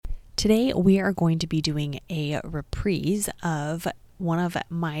Today, we are going to be doing a reprise of one of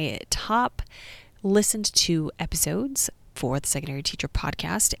my top listened to episodes for the Secondary Teacher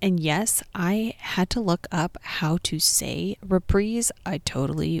Podcast. And yes, I had to look up how to say reprise. I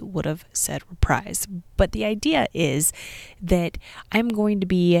totally would have said reprise. But the idea is that I'm going to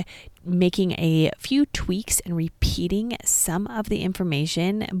be making a few tweaks and repeating some of the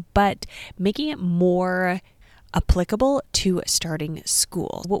information, but making it more applicable to starting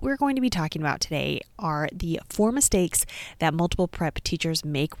school. What we're going to be talking about today are the 4 mistakes that multiple prep teachers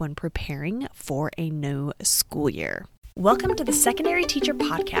make when preparing for a new school year. Welcome to the Secondary Teacher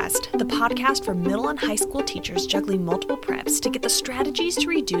Podcast, the podcast for middle and high school teachers juggling multiple preps to get the strategies to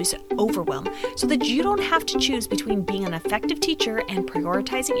reduce overwhelm so that you don't have to choose between being an effective teacher and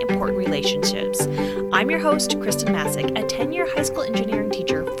prioritizing important relationships. I'm your host, Kristen Masick, a 10-year high school engineering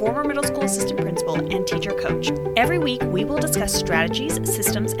teacher, former middle school assistant principal, and teacher coach. Every week, we will discuss strategies,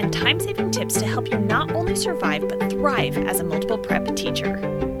 systems, and time-saving tips to help you not only survive but thrive as a multiple prep teacher.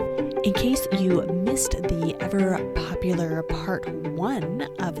 In case you missed the ever popular part 1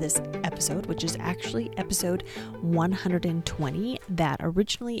 of this episode, which is actually episode 120 that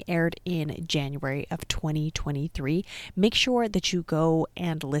originally aired in January of 2023, make sure that you go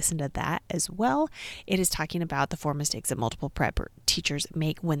and listen to that as well. It is talking about the 4 mistakes that multiple prep teachers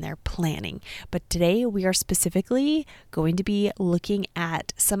make when they're planning. But today we are specifically going to be looking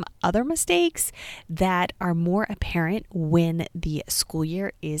at some other mistakes that are more apparent when the school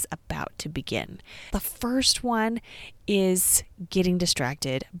year is about to begin. The first one is getting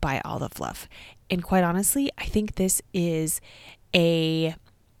distracted by all the fluff. And quite honestly, I think this is a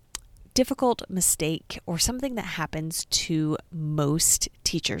difficult mistake or something that happens to most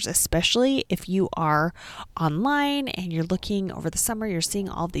teachers, especially if you are online and you're looking over the summer, you're seeing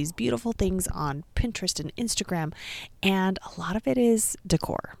all of these beautiful things on Pinterest and Instagram, and a lot of it is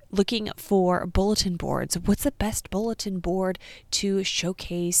decor. Looking for bulletin boards. What's the best bulletin board to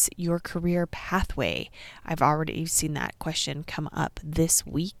showcase your career pathway? I've already seen that question come up this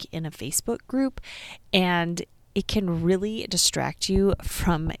week in a Facebook group, and it can really distract you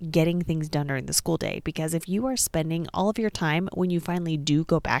from getting things done during the school day, because if you are spending all of your time when you finally do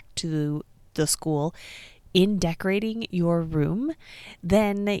go back to the school in decorating your room,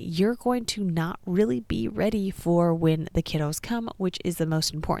 then you're going to not really be ready for when the kiddos come, which is the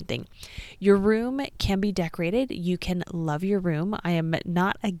most important thing. Your room can be decorated. You can love your room. I am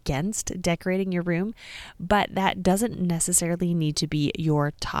not against decorating your room, but that doesn't necessarily need to be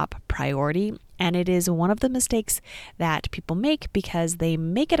your top priority. And it is one of the mistakes that people make because they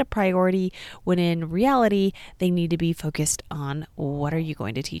make it a priority when in reality, they need to be focused on what are you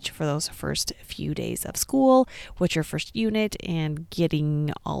going to teach for those first few days of school, what's your first unit, and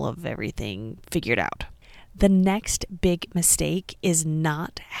getting all of everything figured out. The next big mistake is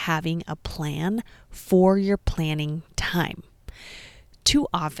not having a plan for your planning time. Too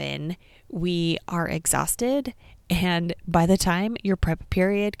often, we are exhausted, and by the time your prep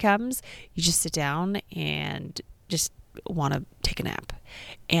period comes, you just sit down and just want to take a nap.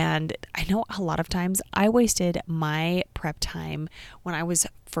 And I know a lot of times I wasted my prep time when I was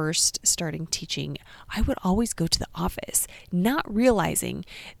first starting teaching. I would always go to the office, not realizing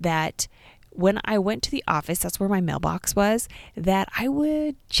that when I went to the office, that's where my mailbox was, that I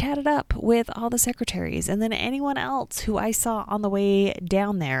would chat it up with all the secretaries and then anyone else who I saw on the way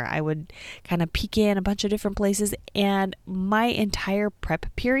down there. I would kind of peek in a bunch of different places, and my entire prep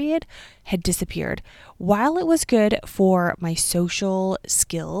period had disappeared. While it was good for my social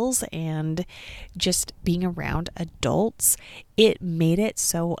skills and just being around adults, it made it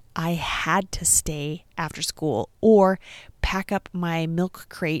so I had to stay after school or pack up my milk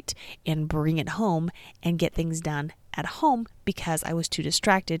crate and bring it home and get things done at home because I was too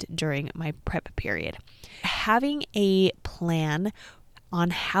distracted during my prep period. Having a plan on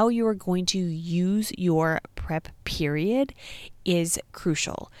how you are going to use your prep period is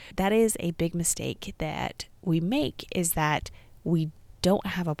crucial. That is a big mistake that we make, is that we don't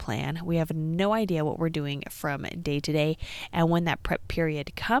have a plan. We have no idea what we're doing from day to day. And when that prep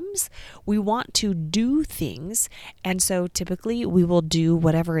period comes, we want to do things. And so typically we will do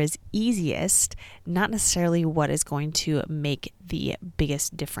whatever is easiest, not necessarily what is going to make the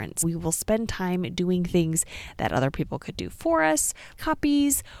biggest difference. We will spend time doing things that other people could do for us,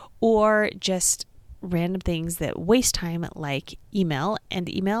 copies, or just random things that waste time like email. And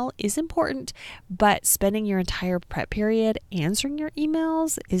email is important, but spending your entire prep period answering your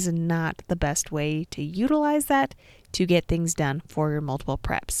emails is not the best way to utilize that to get things done for your multiple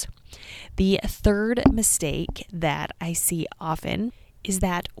preps. The third mistake that I see often is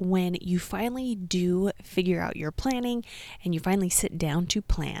that when you finally do figure out your planning and you finally sit down to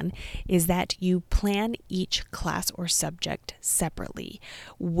plan, is that you plan each class or subject separately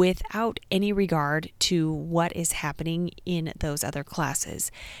without any regard to what is happening in those other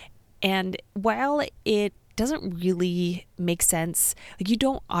classes. And while it doesn't really make sense, like you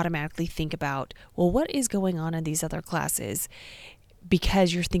don't automatically think about, well, what is going on in these other classes?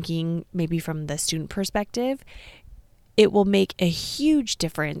 Because you're thinking maybe from the student perspective, it will make a huge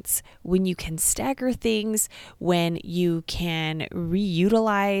difference when you can stagger things, when you can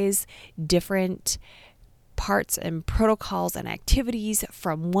reutilize different parts and protocols and activities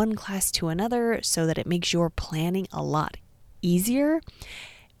from one class to another so that it makes your planning a lot easier.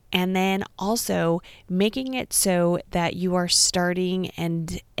 And then also making it so that you are starting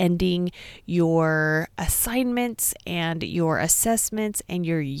and ending your assignments and your assessments and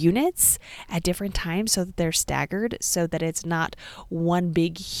your units at different times so that they're staggered, so that it's not one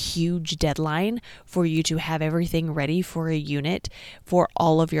big, huge deadline for you to have everything ready for a unit for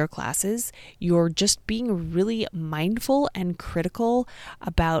all of your classes. You're just being really mindful and critical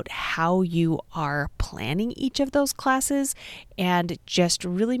about how you are planning each of those classes and just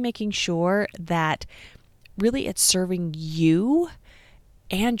really making sure that really it's serving you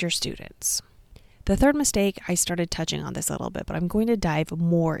and your students. The third mistake, I started touching on this a little bit, but I'm going to dive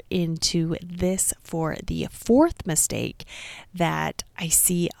more into this for the fourth mistake that I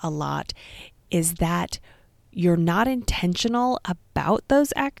see a lot, is that you're not intentional about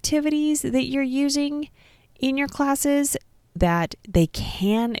those activities that you're using in your classes, that they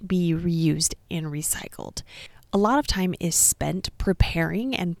can be reused and recycled. A lot of time is spent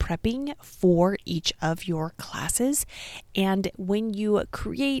preparing and prepping for each of your classes. And when you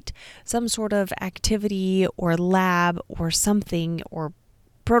create some sort of activity or lab or something or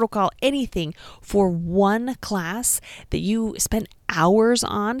protocol, anything for one class that you spent hours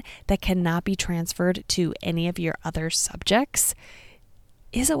on that cannot be transferred to any of your other subjects,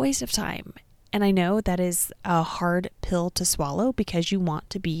 is a waste of time. And I know that is a hard pill to swallow because you want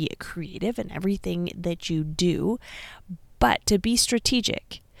to be creative in everything that you do. But to be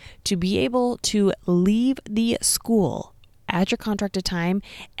strategic, to be able to leave the school at your contracted time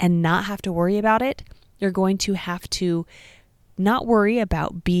and not have to worry about it, you're going to have to not worry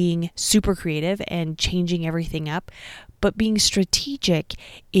about being super creative and changing everything up, but being strategic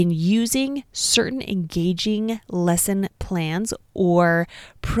in using certain engaging lesson plans or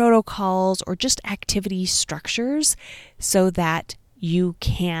protocols or just activity structures so that you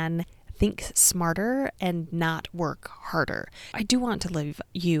can think smarter and not work harder. I do want to leave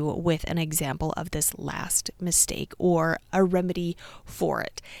you with an example of this last mistake or a remedy for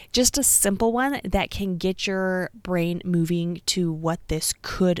it. Just a simple one that can get your brain moving to what this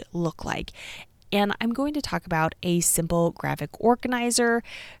could look like. And I'm going to talk about a simple graphic organizer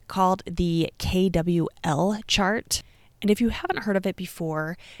called the KWL chart. And if you haven't heard of it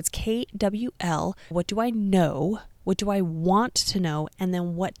before, it's KWL. What do I know? What do I want to know? And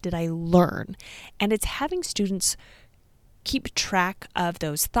then what did I learn? And it's having students keep track of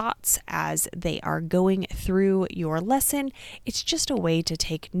those thoughts as they are going through your lesson. It's just a way to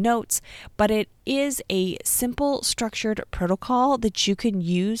take notes, but it is a simple structured protocol that you can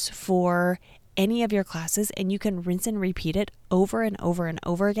use for any of your classes, and you can rinse and repeat it over and over and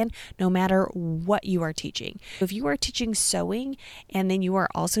over again, no matter what you are teaching. If you are teaching sewing and then you are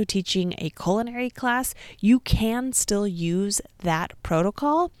also teaching a culinary class, you can still use that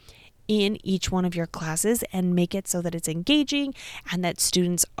protocol in each one of your classes and make it so that it's engaging and that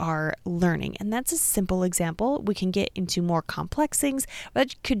students are learning. And that's a simple example. We can get into more complex things, but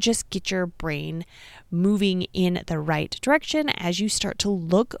it could just get your brain moving in the right direction as you start to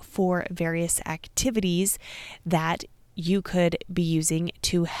look for various activities that you could be using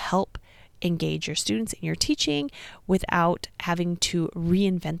to help engage your students in your teaching without having to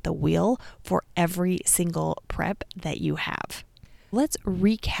reinvent the wheel for every single prep that you have. Let's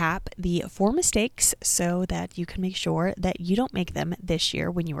recap the 4 mistakes so that you can make sure that you don't make them this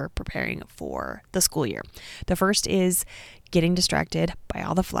year when you are preparing for the school year. The first is getting distracted by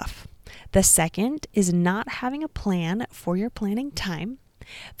all the fluff. The second is not having a plan for your planning time.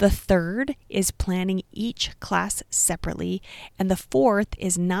 The third is planning each class separately. And the fourth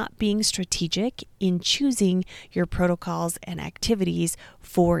is not being strategic in choosing your protocols and activities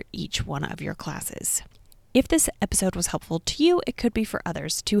for each one of your classes. If this episode was helpful to you, it could be for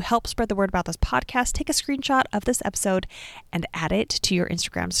others. To help spread the word about this podcast, take a screenshot of this episode and add it to your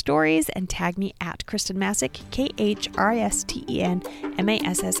Instagram stories and tag me at Kristen Masick,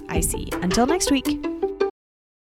 KristenMassick. Until next week.